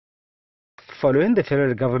Following the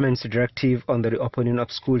federal government's directive on the reopening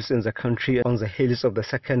of schools in the country on the heels of the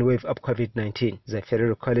second wave of COVID-19, the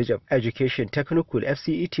Federal College of Education Technical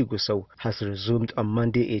FCE Gusau has resumed on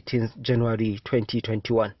Monday 18th January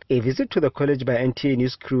 2021. A visit to the college by NTA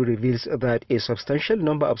News crew reveals that a substantial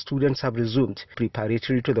number of students have resumed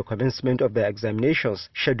preparatory to the commencement of their examinations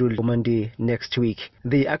scheduled for Monday next week.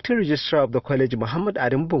 The acting registrar of the college, Muhammad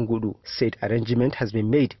Adam Bongudu, said arrangement has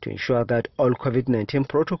been made to ensure that all COVID-19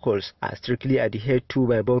 protocols are strictly adhered to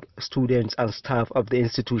by both students and staff of the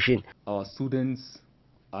institution. Our students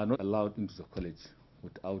are not allowed into the college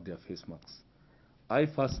without their face masks. I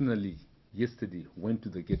personally, yesterday, went to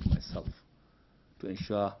the gate myself to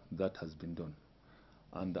ensure that has been done.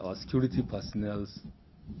 And our security personnel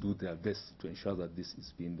do their best to ensure that this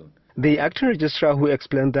is being done. The acting registrar, who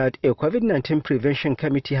explained that a COVID-19 prevention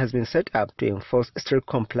committee has been set up to enforce strict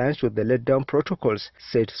compliance with the let-down protocols,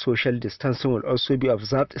 said social distancing will also be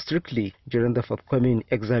observed strictly during the forthcoming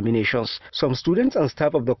examinations. Some students and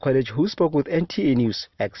staff of the college who spoke with NTA News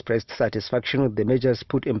expressed satisfaction with the measures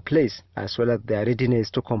put in place, as well as their readiness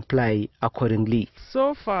to comply accordingly.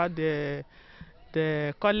 So far, the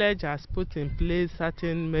college has put in place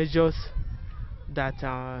certain measures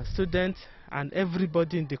that students and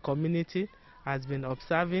everybody in the community has been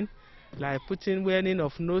observing, like wearing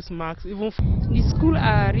of nose masks. Even the school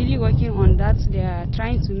are really working on that. They are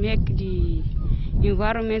trying to make the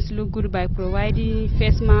environments look good by providing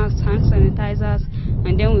face masks, hand sanitizers,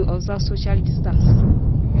 and then we observe social distance.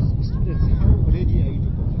 How ready are you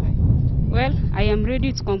to comply? Well, I am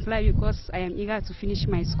ready to comply because I am eager to finish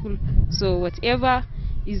my school. So whatever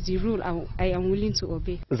is the rule, I am willing to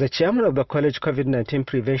obey. The chairman of the college COVID-19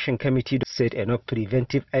 prevention committee said enough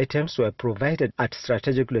preventive items were provided at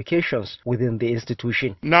strategic locations within the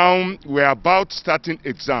institution. Now we are about starting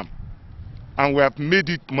exam, and we have made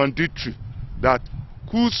it mandatory that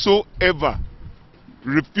whosoever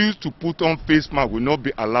refuse to put on face mask will not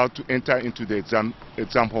be allowed to enter into the exam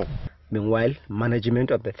hall. Meanwhile,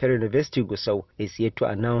 management of the Federal University Gusau is yet to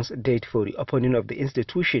announce a date for reopening of the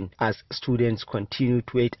institution as students continue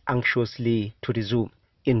to wait anxiously to resume.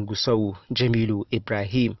 In Gusau, Jamilu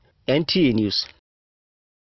Ibrahim, NTA News.